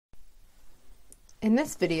In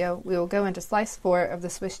this video, we will go into Slice 4 of the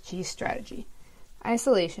Swiss cheese strategy,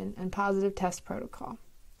 isolation and positive test protocol.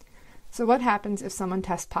 So what happens if someone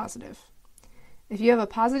tests positive? If you have a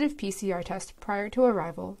positive PCR test prior to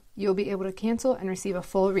arrival, you will be able to cancel and receive a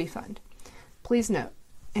full refund. Please note,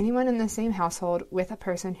 anyone in the same household with a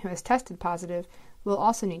person who has tested positive will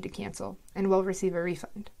also need to cancel and will receive a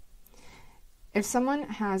refund. If someone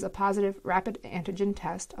has a positive rapid antigen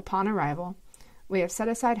test upon arrival, we have set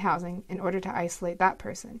aside housing in order to isolate that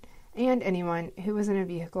person and anyone who was in a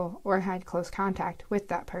vehicle or had close contact with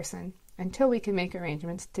that person until we can make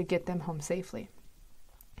arrangements to get them home safely.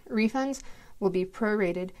 Refunds will be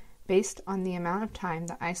prorated based on the amount of time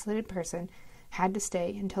the isolated person had to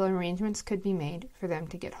stay until arrangements could be made for them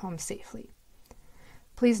to get home safely.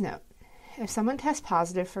 Please note, if someone tests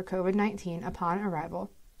positive for COVID-19 upon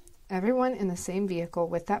arrival, everyone in the same vehicle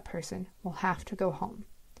with that person will have to go home.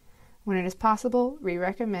 When it is possible, we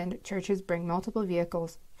recommend churches bring multiple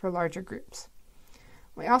vehicles for larger groups.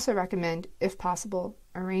 We also recommend, if possible,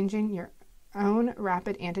 arranging your own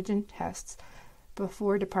rapid antigen tests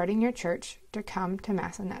before departing your church to come to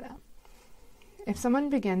Massanetta. If someone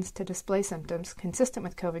begins to display symptoms consistent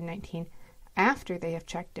with COVID-19 after they have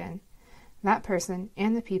checked in, that person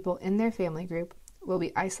and the people in their family group will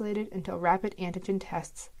be isolated until rapid antigen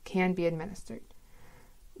tests can be administered.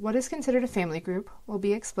 What is considered a family group will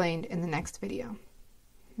be explained in the next video.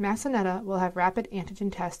 Massanetta will have rapid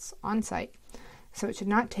antigen tests on site, so it should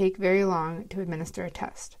not take very long to administer a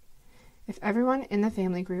test. If everyone in the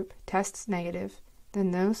family group tests negative, then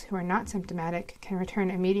those who are not symptomatic can return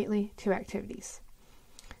immediately to activities.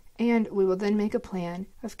 And we will then make a plan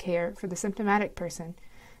of care for the symptomatic person,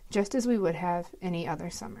 just as we would have any other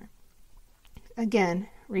summer. Again,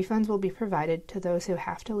 refunds will be provided to those who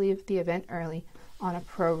have to leave the event early on a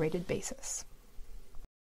prorated basis.